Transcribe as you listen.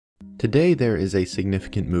Today there is a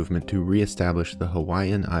significant movement to re-establish the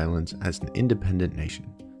Hawaiian Islands as an independent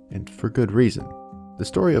nation, and for good reason. The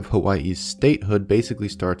story of Hawaii's statehood basically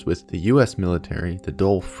starts with the US military, the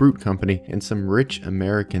Dole Fruit Company, and some rich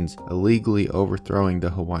Americans illegally overthrowing the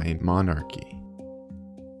Hawaiian monarchy.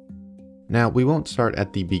 Now, we won't start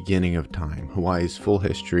at the beginning of time. Hawaii's full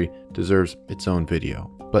history deserves its own video.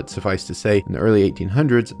 But suffice to say, in the early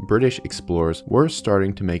 1800s, British explorers were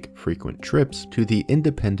starting to make frequent trips to the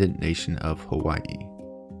independent nation of Hawaii.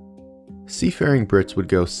 Seafaring Brits would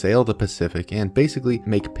go sail the Pacific and basically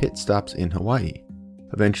make pit stops in Hawaii.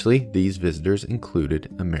 Eventually, these visitors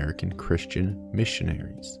included American Christian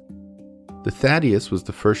missionaries. The Thaddeus was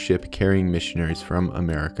the first ship carrying missionaries from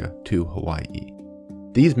America to Hawaii.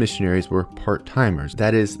 These missionaries were part-timers,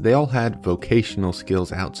 that is, they all had vocational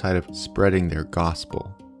skills outside of spreading their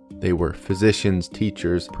gospel. They were physicians,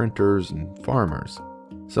 teachers, printers, and farmers.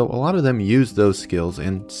 So a lot of them used those skills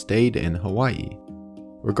and stayed in Hawaii.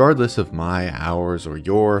 Regardless of my, ours, or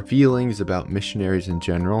your feelings about missionaries in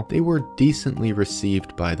general, they were decently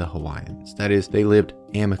received by the Hawaiians. That is, they lived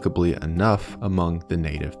amicably enough among the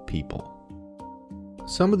native people.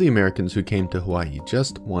 Some of the Americans who came to Hawaii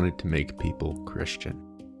just wanted to make people Christian,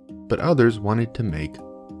 but others wanted to make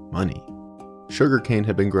money. Sugarcane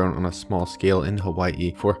had been grown on a small scale in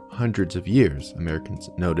Hawaii for hundreds of years. Americans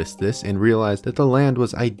noticed this and realized that the land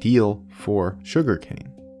was ideal for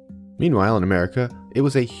sugarcane. Meanwhile, in America, it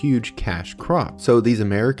was a huge cash crop, so these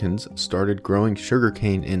Americans started growing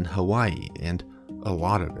sugarcane in Hawaii, and a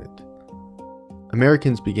lot of it.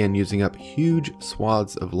 Americans began using up huge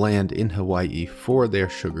swaths of land in Hawaii for their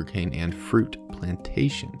sugarcane and fruit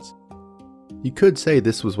plantations. You could say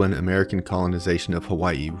this was when American colonization of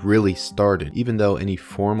Hawaii really started, even though any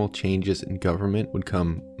formal changes in government would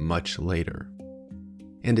come much later.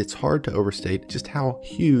 And it's hard to overstate just how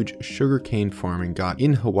huge sugarcane farming got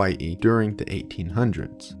in Hawaii during the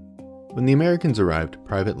 1800s. When the Americans arrived,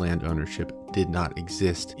 private land ownership did not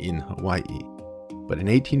exist in Hawaii. But in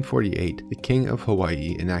 1848, the King of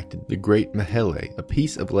Hawaii enacted the Great Mahele, a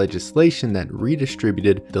piece of legislation that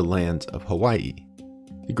redistributed the lands of Hawaii.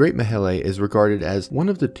 The Great Mahele is regarded as one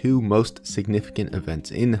of the two most significant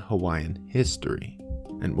events in Hawaiian history,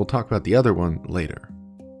 and we'll talk about the other one later.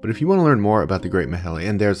 But if you want to learn more about the Great Mahele,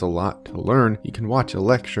 and there's a lot to learn, you can watch a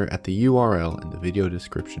lecture at the URL in the video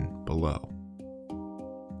description below.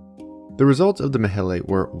 The results of the Mahele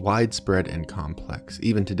were widespread and complex.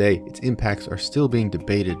 Even today, its impacts are still being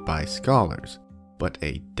debated by scholars. But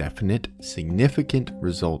a definite, significant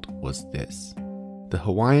result was this. The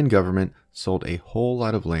Hawaiian government sold a whole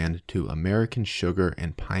lot of land to American sugar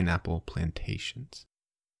and pineapple plantations.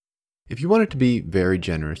 If you wanted to be very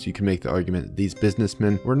generous, you can make the argument that these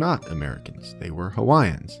businessmen were not Americans, they were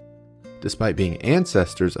Hawaiians. Despite being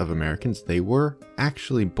ancestors of Americans, they were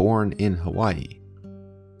actually born in Hawaii.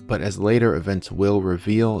 But as later events will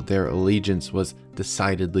reveal, their allegiance was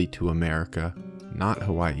decidedly to America, not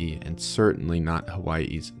Hawaii, and certainly not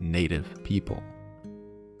Hawaii's native people.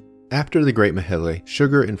 After the Great Mahele,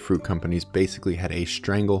 sugar and fruit companies basically had a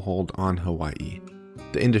stranglehold on Hawaii.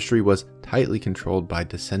 The industry was tightly controlled by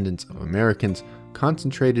descendants of Americans,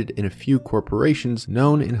 concentrated in a few corporations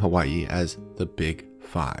known in Hawaii as the Big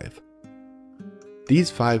Five. These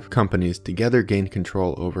 5 companies together gained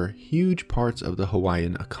control over huge parts of the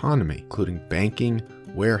Hawaiian economy, including banking,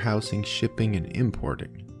 warehousing, shipping, and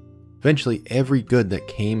importing. Eventually, every good that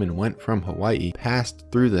came and went from Hawaii passed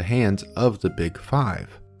through the hands of the Big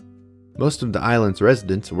Five. Most of the island's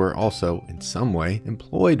residents were also, in some way,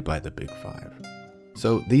 employed by the Big Five.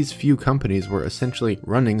 So these few companies were essentially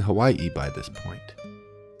running Hawaii by this point.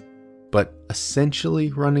 But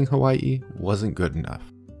essentially running Hawaii wasn't good enough.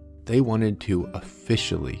 They wanted to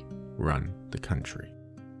officially run the country.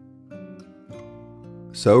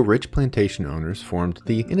 So rich plantation owners formed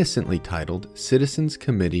the innocently titled Citizens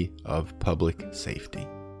Committee of Public Safety.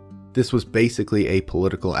 This was basically a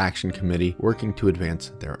political action committee working to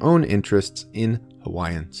advance their own interests in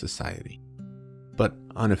Hawaiian society. But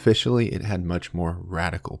unofficially, it had much more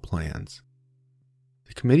radical plans.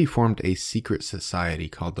 The committee formed a secret society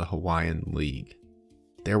called the Hawaiian League.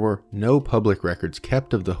 There were no public records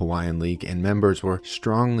kept of the Hawaiian League, and members were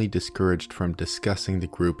strongly discouraged from discussing the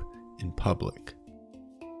group in public.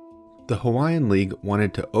 The Hawaiian League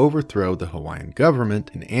wanted to overthrow the Hawaiian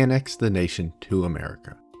government and annex the nation to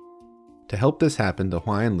America. To help this happen, the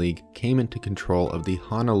Hawaiian League came into control of the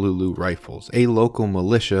Honolulu Rifles, a local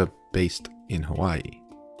militia based in Hawaii.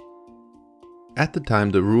 At the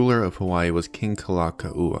time, the ruler of Hawaii was King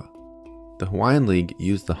Kalakaua. The Hawaiian League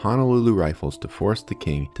used the Honolulu Rifles to force the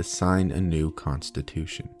king to sign a new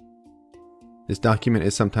constitution. This document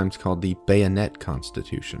is sometimes called the Bayonet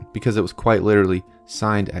Constitution because it was quite literally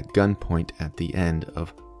signed at gunpoint at the end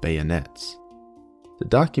of bayonets. The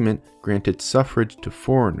document granted suffrage to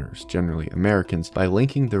foreigners, generally Americans, by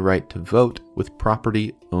linking the right to vote with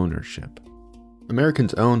property ownership.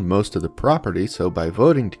 Americans owned most of the property, so by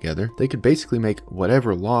voting together, they could basically make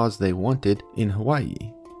whatever laws they wanted in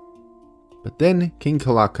Hawaii. But then King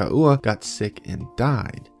Kalakaua got sick and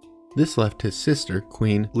died. This left his sister,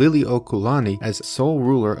 Queen Liliuokalani, as sole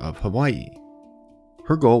ruler of Hawaii.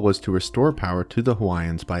 Her goal was to restore power to the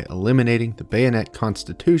Hawaiians by eliminating the Bayonet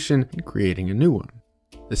Constitution and creating a new one.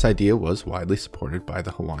 This idea was widely supported by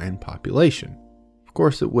the Hawaiian population. Of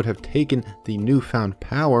course, it would have taken the newfound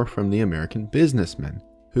power from the American businessmen,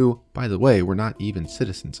 who, by the way, were not even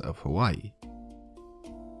citizens of Hawaii.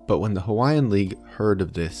 But when the Hawaiian League heard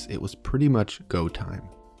of this, it was pretty much go time.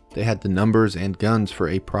 They had the numbers and guns for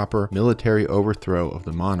a proper military overthrow of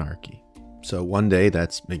the monarchy. So one day,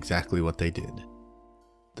 that's exactly what they did.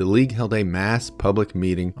 The League held a mass public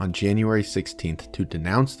meeting on January 16th to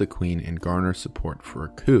denounce the Queen and garner support for a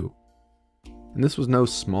coup. And this was no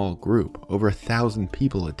small group. Over 1,000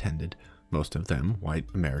 people attended, most of them white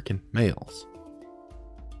American males.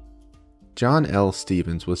 John L.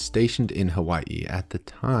 Stevens was stationed in Hawaii at the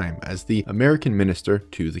time as the American minister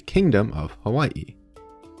to the Kingdom of Hawaii.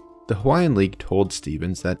 The Hawaiian League told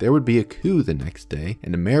Stevens that there would be a coup the next day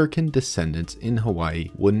and American descendants in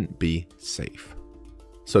Hawaii wouldn't be safe.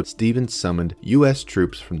 So Stevens summoned U.S.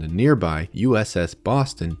 troops from the nearby USS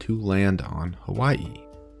Boston to land on Hawaii.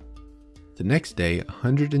 The next day,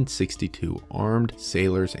 162 armed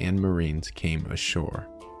sailors and Marines came ashore.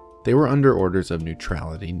 They were under orders of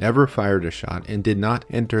neutrality, never fired a shot, and did not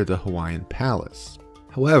enter the Hawaiian palace.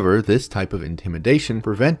 However, this type of intimidation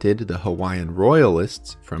prevented the Hawaiian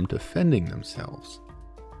royalists from defending themselves.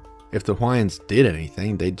 If the Hawaiians did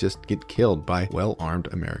anything, they'd just get killed by well-armed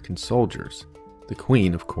American soldiers. The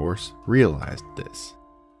Queen, of course, realized this.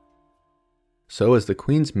 So as the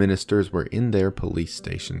Queen's ministers were in their police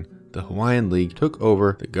station, the Hawaiian League took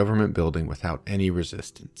over the government building without any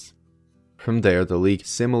resistance. From there, the League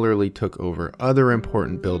similarly took over other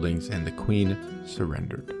important buildings and the Queen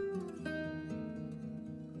surrendered.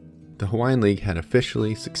 The Hawaiian League had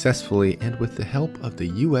officially, successfully, and with the help of the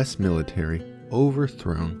U.S. military,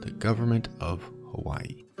 overthrown the government of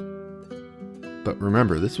Hawaii. But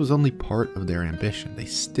remember, this was only part of their ambition. They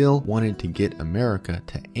still wanted to get America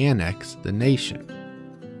to annex the nation.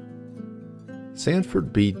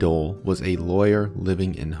 Sanford B. Dole was a lawyer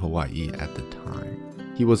living in Hawaii at the time.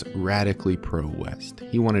 He was radically pro-West.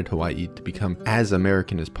 He wanted Hawaii to become as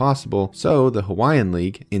American as possible, so the Hawaiian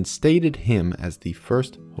League instated him as the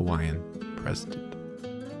first Hawaiian president.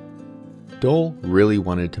 Dole really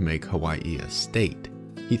wanted to make Hawaii a state.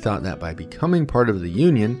 He thought that by becoming part of the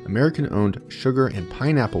Union, American-owned sugar and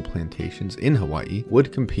pineapple plantations in Hawaii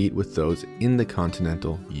would compete with those in the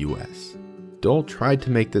continental U.S. Dole tried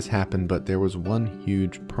to make this happen, but there was one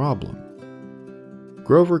huge problem.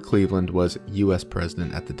 Grover Cleveland was U.S.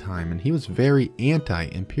 president at the time, and he was very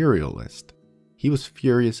anti-imperialist. He was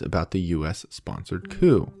furious about the U.S.-sponsored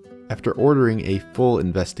coup. After ordering a full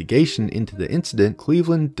investigation into the incident,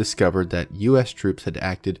 Cleveland discovered that U.S. troops had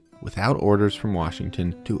acted without orders from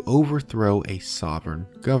Washington to overthrow a sovereign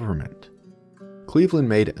government. Cleveland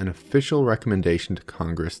made an official recommendation to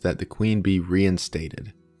Congress that the Queen be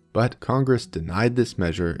reinstated, but Congress denied this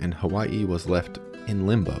measure and Hawaii was left in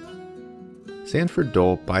limbo. Sanford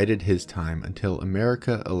Dole bided his time until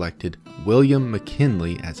America elected William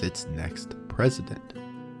McKinley as its next president.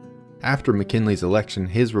 After McKinley's election,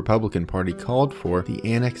 his Republican Party called for the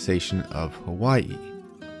annexation of Hawaii.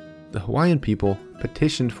 The Hawaiian people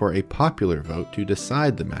petitioned for a popular vote to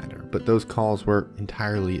decide the matter, but those calls were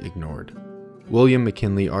entirely ignored. William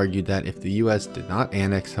McKinley argued that if the U.S. did not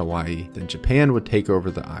annex Hawaii, then Japan would take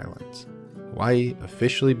over the islands. Hawaii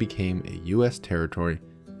officially became a U.S. territory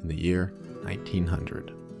in the year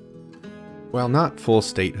 1900. While not full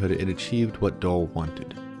statehood, it achieved what Dole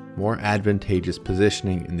wanted: more advantageous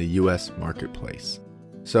positioning in the U.S. marketplace.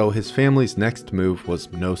 So his family's next move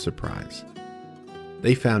was no surprise.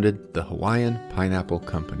 They founded the Hawaiian Pineapple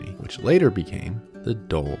Company, which later became the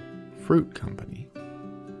Dole Fruit Company.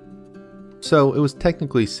 So it was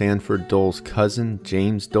technically Sanford Dole's cousin,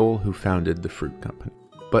 James Dole, who founded the fruit company.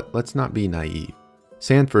 But let's not be naive.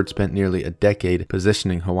 Sanford spent nearly a decade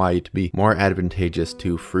positioning Hawaii to be more advantageous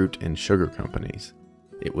to fruit and sugar companies.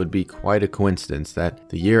 It would be quite a coincidence that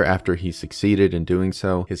the year after he succeeded in doing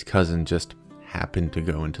so, his cousin just happened to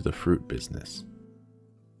go into the fruit business.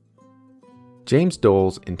 James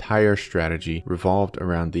Dole's entire strategy revolved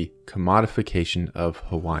around the commodification of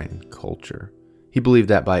Hawaiian culture. He believed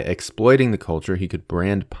that by exploiting the culture, he could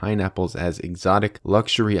brand pineapples as exotic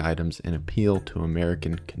luxury items and appeal to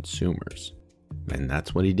American consumers. And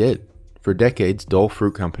that's what he did. For decades, Dole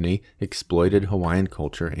Fruit Company exploited Hawaiian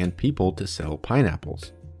culture and people to sell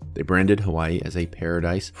pineapples. They branded Hawaii as a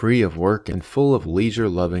paradise free of work and full of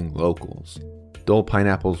leisure-loving locals. Dole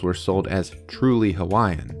pineapples were sold as truly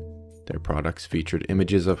Hawaiian. Their products featured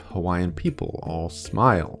images of Hawaiian people, all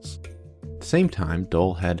smiles. At the same time,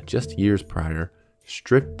 Dole had, just years prior,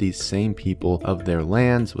 stripped these same people of their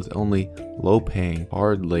lands with only low-paying,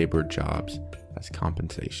 hard labor jobs as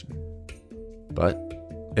compensation. But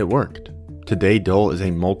it worked. Today, Dole is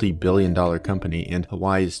a multi-billion-dollar company, and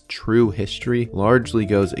Hawaii's true history largely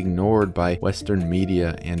goes ignored by Western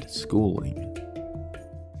media and schooling.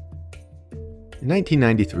 In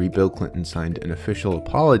 1993, Bill Clinton signed an official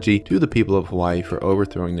apology to the people of Hawaii for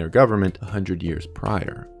overthrowing their government 100 years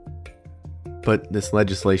prior. But this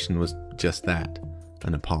legislation was just that,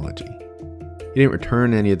 an apology. He didn't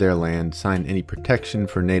return any of their land, sign any protection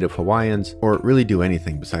for native Hawaiians, or really do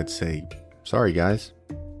anything besides say, "Sorry guys."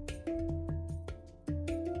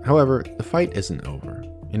 However, the fight isn't over.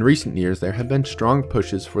 In recent years, there have been strong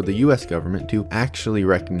pushes for the US government to actually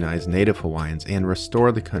recognize native Hawaiians and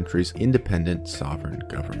restore the country's independent, sovereign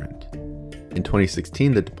government. In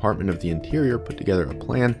 2016, the Department of the Interior put together a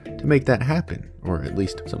plan to make that happen, or at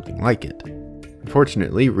least something like it.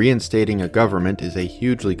 Unfortunately, reinstating a government is a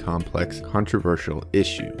hugely complex, controversial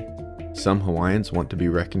issue. Some Hawaiians want to be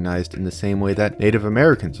recognized in the same way that Native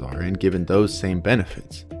Americans are and given those same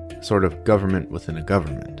benefits, a sort of government within a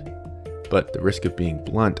government. But the risk of being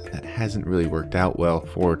blunt, that hasn't really worked out well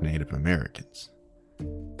for Native Americans.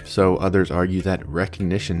 So others argue that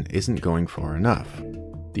recognition isn't going far enough.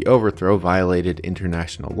 The overthrow violated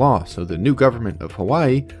international law, so the new government of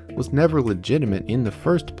Hawaii was never legitimate in the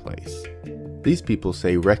first place. These people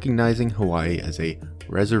say recognizing Hawaii as a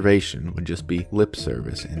reservation would just be lip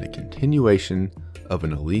service and a continuation of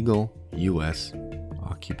an illegal US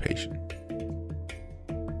occupation.